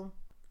real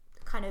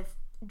kind of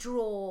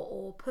draw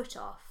or put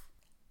off?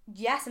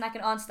 Yes, and I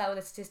can answer that with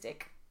a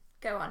statistic.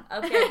 Go on.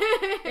 Okay.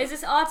 There's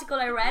this article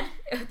I read.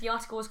 The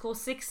article was called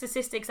 6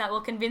 Statistics That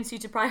Will Convince You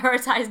to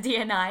Prioritize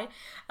D&I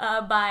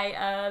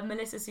by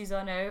Melissa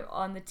Susano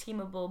on the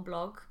Teamable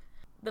blog.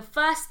 The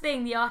first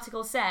thing the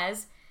article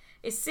says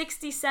is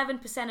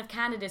 67% of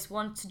candidates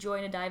want to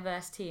join a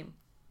diverse team.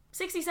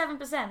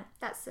 67%.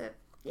 That's it.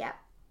 Yeah.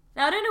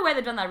 Now, I don't know where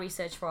they've done that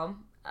research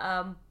from,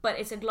 but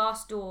it's a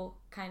Glassdoor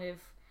kind of...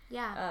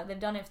 Yeah. They've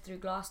done it through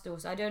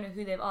Glassdoor, so I don't know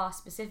who they've asked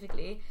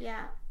specifically.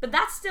 Yeah. But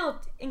that's still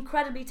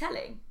incredibly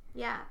telling.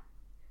 Yeah.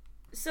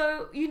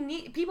 So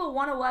people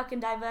want to work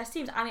in diverse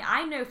teams. I mean,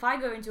 I know if I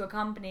go into a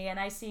company and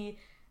I see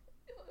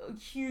a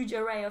huge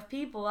array of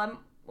people, I'm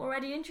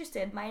already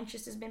interested. My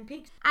interest has been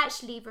piqued.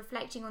 Actually,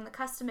 reflecting on the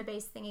customer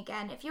base thing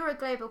again, if you're a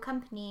global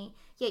company,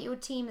 yet your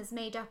team is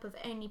made up of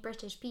only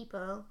British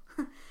people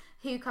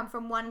who come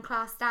from one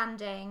class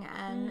standing,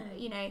 and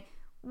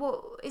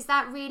what is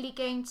that really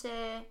going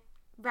to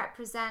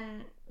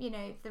represent,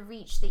 the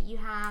reach that you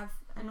have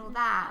and all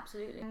that?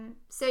 Absolutely.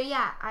 So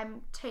yeah,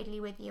 I'm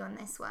totally with you on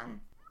this one.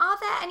 Are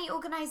there any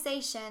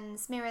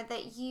organisations, Mira,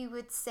 that you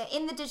would say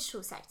in the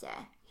digital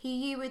sector who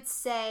you would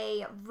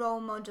say role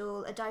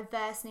model a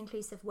diverse and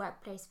inclusive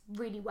workplace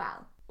really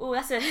well? Oh,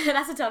 that's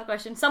a tough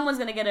question. Someone's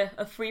gonna get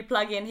a free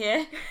plug in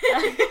here.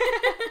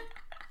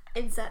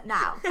 Insert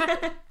now.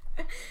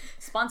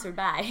 Sponsored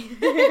by.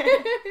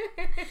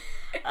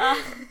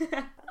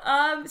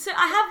 So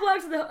I have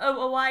worked with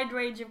a wide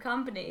range of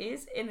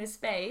companies in this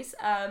space,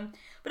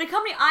 but a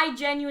company I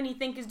genuinely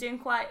think is doing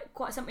quite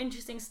some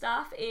interesting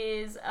stuff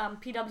is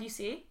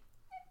PwC.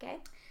 Okay.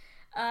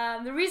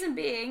 The reason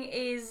being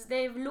is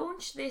they've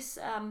launched this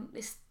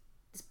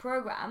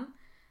program,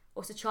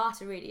 or it's a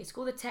charter really. It's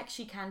called the Tech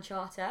She Can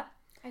Charter.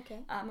 Okay.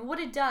 And what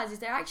it does is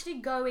they're actually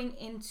going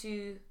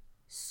into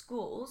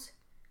schools,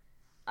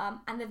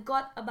 and they've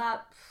got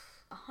about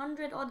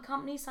 100 odd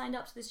companies signed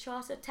up to this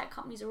charter, tech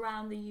companies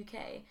around the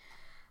UK,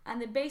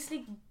 and they're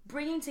basically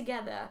bringing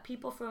together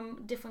people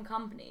from different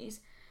companies,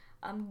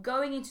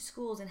 going into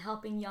schools and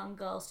helping young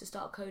girls to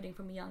start coding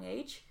from a young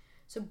age.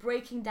 So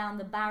breaking down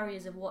the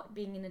barriers of what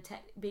being a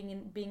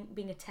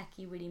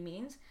techie really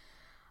means.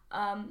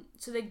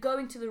 So they're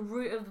going to the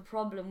root of the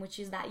problem, which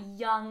is that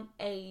young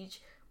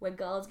age where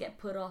girls get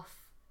put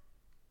off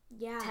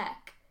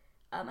tech.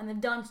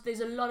 And there's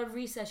a lot of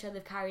research that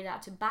they've carried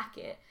out to back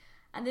it.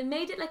 And they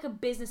made it like a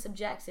business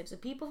objective. So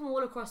people from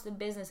all across the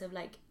business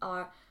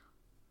are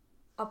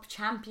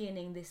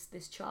championing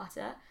this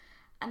charter.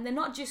 And they're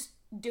not just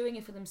doing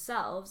it for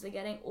themselves, they're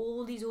getting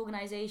all these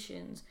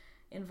organizations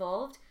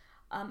involved.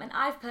 And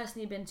I've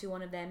personally been to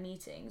one of their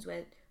meetings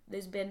where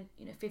there's been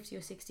 50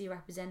 or 60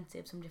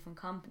 representatives from different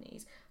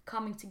companies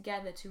coming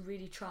together to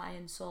really try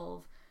and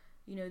solve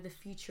the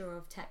future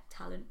of tech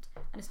talent.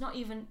 And it's not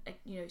even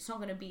it's not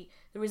going to be,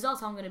 the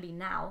results aren't going to be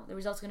now, the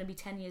results are going to be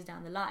 10 years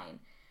down the line.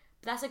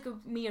 But that's for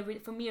me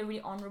a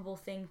really honourable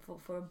thing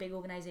for a big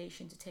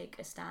organisation to take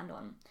a stand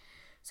on.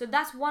 So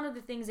that's one of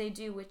the things they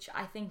do, which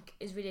I think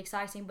is really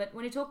exciting. But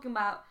when you're talking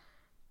about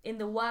in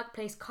the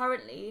workplace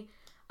currently,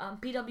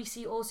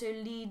 PwC also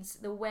leads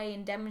the way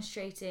in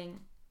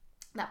demonstrating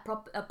that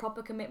a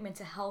proper commitment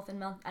to health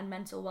and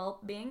mental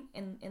well-being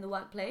in the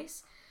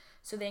workplace.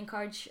 So they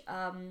encourage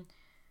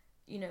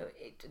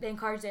they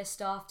encourage their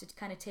staff to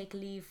kind of take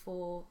leave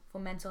for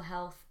mental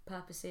health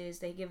purposes.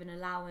 They give an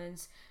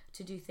allowance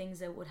to do things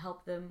that would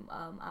help them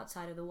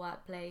outside of the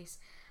workplace.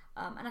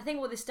 And I think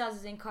what this does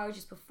is it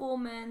encourages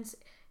performance.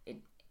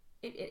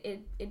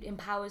 It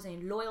empowers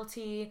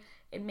loyalty.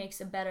 It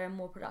makes a better and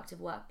more productive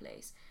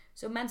workplace.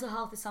 So mental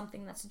health is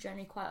something that's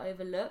generally quite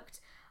overlooked.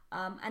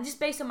 And just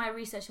based on my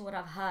research and what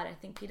I've heard, I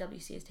think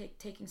PwC is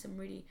taking some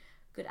really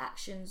good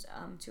actions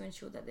to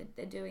ensure that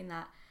they're doing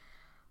that.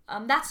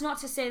 That's not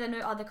to say that no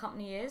other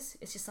company is.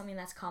 It's just something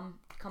that's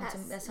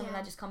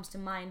that just comes to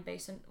mind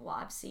based on what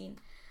I've seen.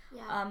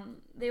 Yeah.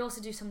 They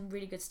also do some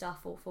really good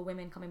stuff for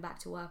women coming back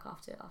to work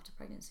after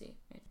pregnancy.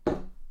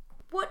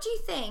 What do you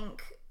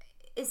think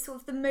is sort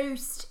of the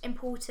most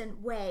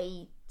important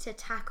way to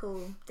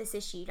tackle this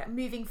issue, like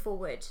moving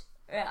forward?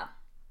 Yeah.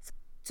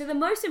 So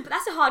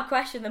that's a hard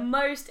question. The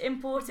most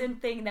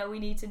important thing that we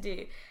need to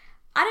do.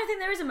 I don't think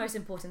there is a most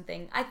important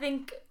thing. I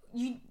think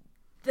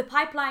the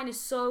pipeline is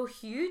so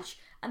huge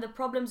and the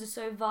problems are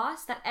so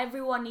vast that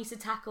everyone needs to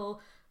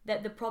tackle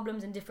the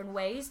problems in different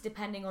ways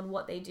depending on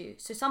what they do.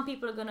 So some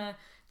people are going to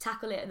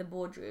tackle it in the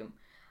boardroom.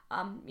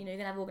 You're going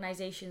to have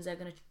organizations that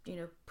are going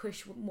to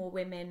push more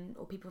women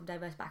or people from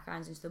diverse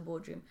backgrounds into the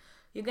boardroom.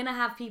 You're going to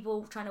have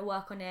people trying to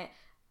work on it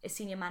at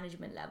senior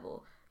management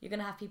level. You're going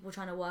to have people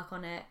trying to work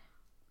on it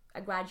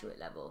at graduate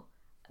level.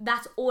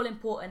 That's all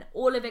important.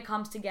 All of it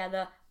comes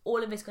together.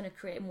 All of it's going to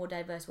create a more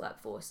diverse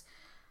workforce.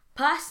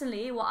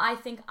 Personally, what I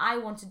think I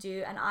want to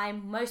do and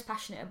I'm most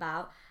passionate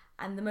about,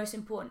 and the most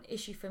important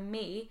issue for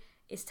me,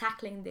 is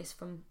tackling this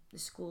from the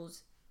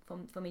schools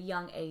from a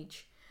young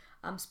age,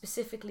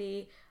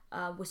 specifically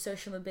with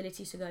social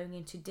mobility, so going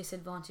into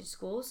disadvantaged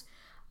schools,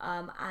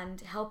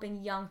 and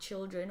helping young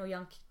children, or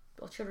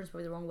children's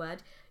probably the wrong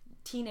word,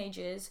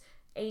 teenagers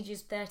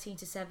ages 13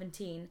 to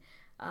 17,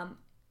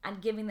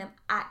 and giving them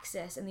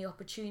access and the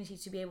opportunity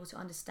to be able to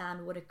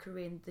understand what a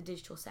career in the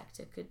digital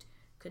sector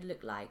could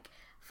look like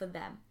for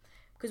them.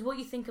 Because what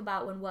you think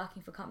about when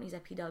working for companies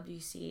like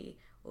PwC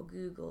or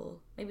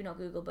Google, maybe not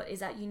Google, but is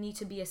that you need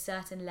to be a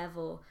certain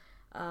level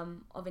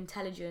of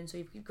intelligence, or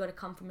you've got to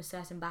come from a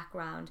certain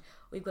background,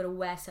 or you've got to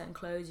wear certain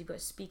clothes, you've got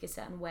to speak a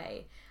certain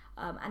way.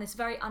 And it's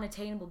very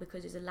unattainable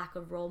because there's a lack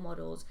of role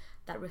models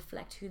that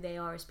reflect who they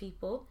are as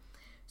people.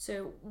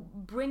 So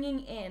bringing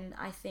in,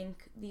 I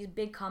think, these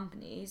big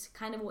companies,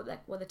 kind of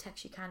what the Tech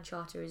She Can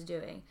Charter is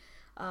doing,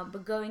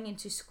 but going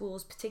into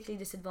schools, particularly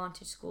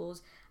disadvantaged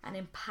schools, and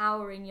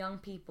empowering young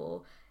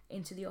people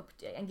into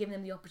and giving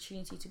them the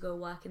opportunity to go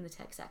work in the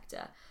tech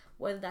sector,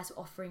 whether that's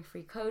offering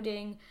free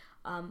coding,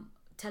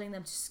 telling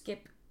them to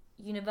skip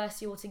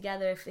university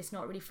altogether if it's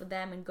not really for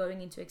them, and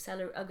going into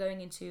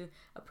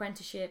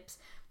apprenticeships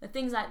and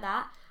things like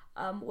that,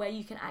 where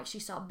you can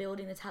actually start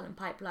building the talent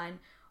pipeline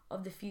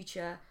of the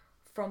future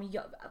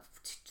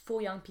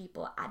for young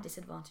people at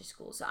disadvantaged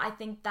schools. So I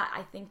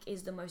think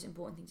is the most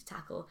important thing to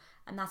tackle,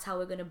 and that's how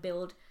we're going to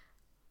build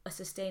a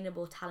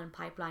sustainable talent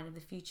pipeline of the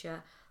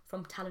future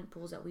from talent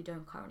pools that we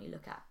don't currently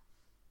look at.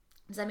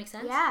 Does that make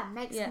sense? Yeah,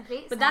 makes complete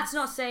sense. But that's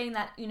not saying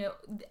that,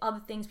 other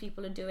things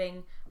people are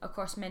doing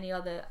across many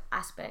other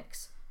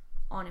aspects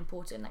aren't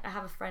important. Like, I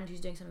have a friend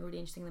who's doing something really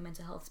interesting in the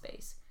mental health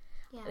space.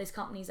 Yeah. There's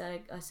companies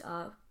that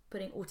are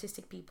putting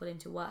autistic people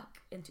into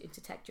work,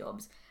 into tech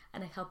jobs,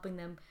 and helping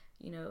them,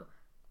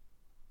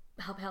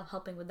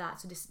 helping with that.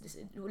 So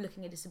we're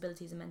looking at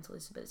disabilities and mental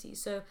disabilities.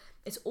 So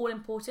it's all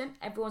important.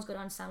 Everyone's got to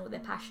understand what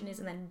their passion is,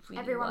 and then really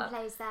everyone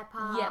plays their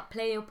part. Yeah,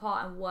 play your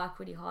part and work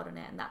really hard on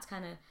it, and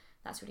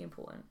that's really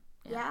important.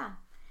 Yeah.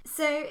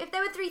 So if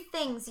there were 3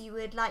 things you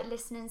would like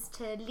listeners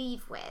to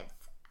leave with,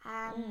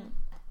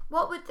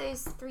 what would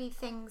those 3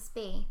 things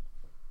be?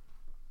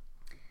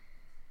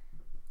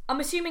 I'm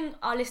assuming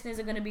our listeners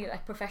are going to be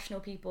like professional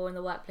people in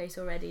the workplace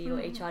already, or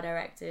HR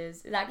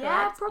directors. Is that correct?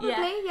 Yeah,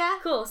 probably, yeah.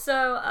 Cool.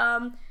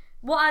 So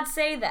what I'd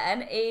say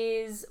then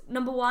is,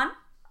 number 1,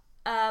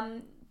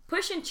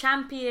 push and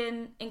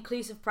champion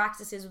inclusive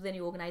practices within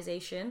your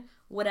organisation,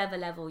 whatever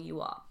level you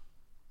are.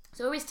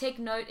 So always take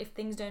note if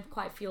things don't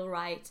quite feel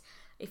right,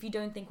 if you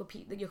don't think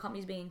that your company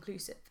is being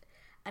inclusive,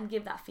 and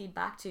give that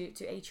feedback to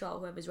HR,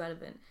 whoever's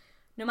relevant.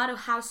 No matter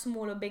how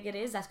small or big it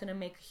is, that's going to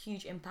make a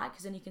huge impact,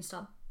 because then you can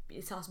start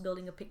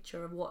building a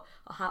picture of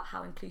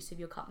how inclusive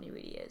your company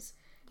really is.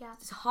 Yeah.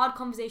 It's a hard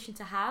conversation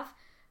to have,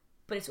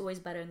 but it's always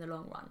better in the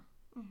long run.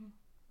 Mm-hmm.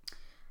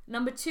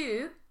 Number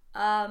 2,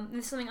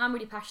 this is something I'm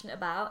really passionate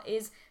about,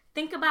 is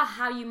think about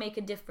how you make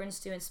a difference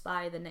to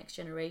inspire the next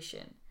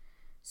generation.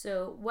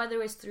 So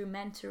whether it's through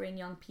mentoring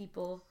young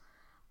people,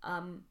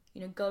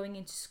 going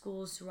into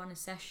schools to run a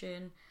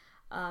session,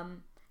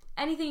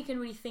 anything you can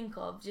really think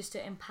of just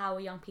to empower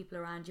young people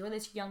around you, whether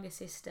it's your younger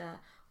sister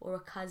or a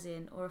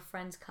cousin or a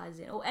friend's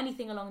cousin or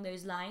anything along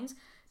those lines,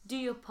 do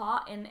your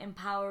part in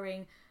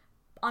empowering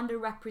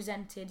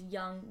underrepresented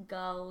young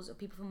girls or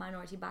people from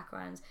minority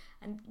backgrounds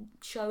and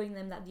showing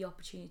them that the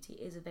opportunity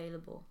is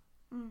available.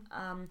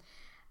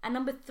 And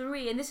number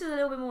 3, and this is a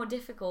little bit more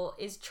difficult,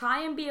 is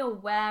try and be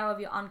aware of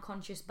your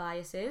unconscious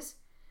biases.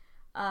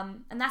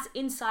 And that's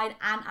inside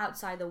and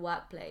outside the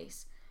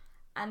workplace.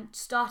 And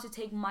start to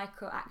take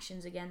micro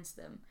actions against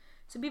them.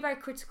 So be very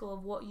critical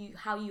of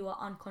how you are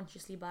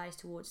unconsciously biased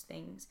towards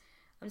things.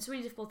 And it's a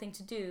really difficult thing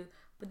to do,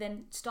 but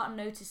then start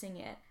noticing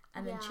it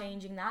and then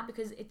changing that,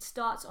 because it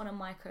starts on a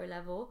micro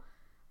level.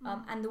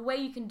 And the way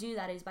you can do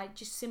that is by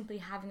just simply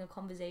having a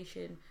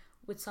conversation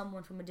with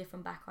someone from a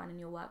different background in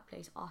your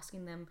workplace,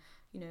 asking them,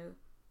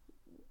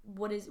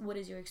 what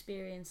is your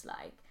experience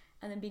like,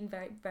 and then being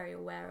very, very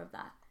aware of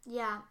that.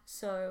 Yeah.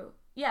 So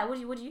yeah,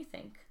 what do you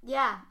think?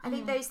 Yeah, I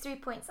think those 3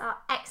 points are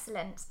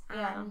excellent,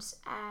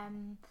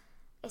 and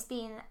it's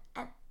been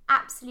an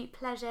absolute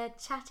pleasure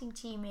chatting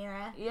to you,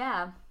 Mira.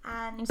 Yeah.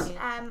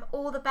 And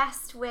all the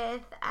best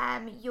with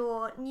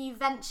your new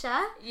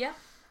venture. Yeah.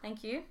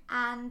 Thank you.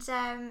 And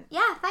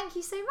thank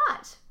you so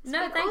much.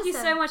 Thank you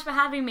so much for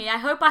having me. I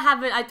hope I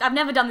haven't. I've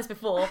never done this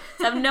before,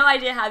 so I have no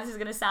idea how this is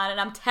going to sound, and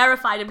I'm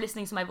terrified of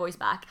listening to my voice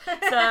back.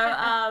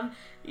 So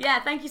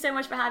thank you so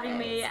much for having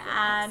me,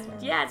 and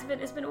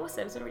it's been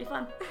awesome. It's been really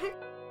fun.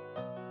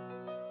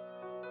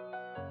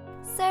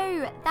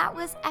 So that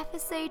was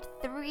episode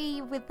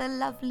 3 with the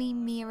lovely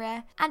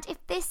Mira. And if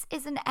this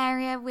is an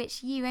area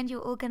which you and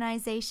your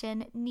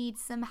organisation need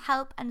some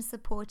help and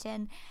support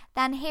in,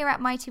 then here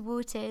at Mighty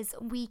Waters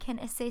we can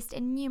assist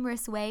in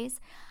numerous ways.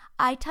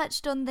 I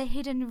touched on the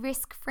hidden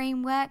risk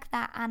framework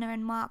that Anna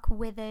and Mark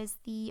Withers,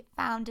 the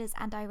founders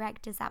and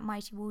directors at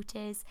Mighty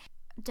Waters,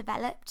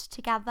 developed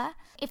together.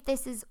 If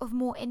this is of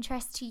more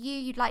interest to you,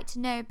 you'd like to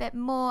know a bit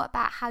more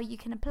about how you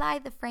can apply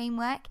the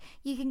framework,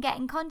 you can get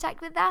in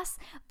contact with us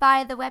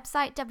via the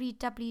website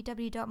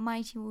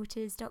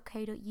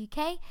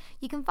www.mightywaters.co.uk.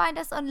 You can find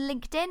us on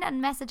LinkedIn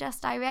and message us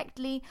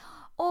directly,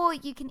 or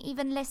you can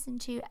even listen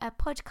to a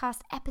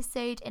podcast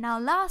episode in our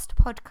last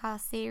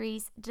podcast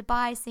series,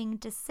 Debiasing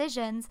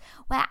Decisions,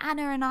 where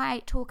Anna and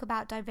I talk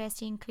about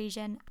diversity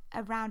inclusion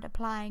around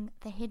applying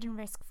the hidden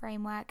risk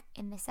framework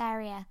in this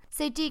area.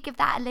 So do give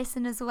that a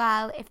listen as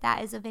well if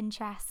that is of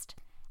interest.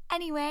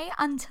 Anyway,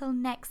 until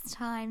next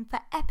time for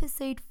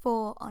episode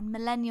 4 on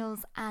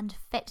Millennials and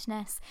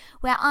Fitness,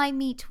 where I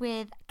meet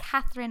with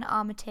Catherine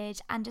Armitage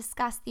and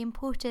discuss the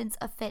importance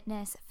of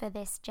fitness for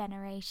this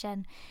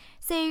generation.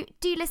 So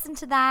do listen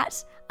to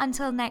that.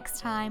 Until next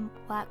time,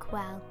 work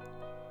well.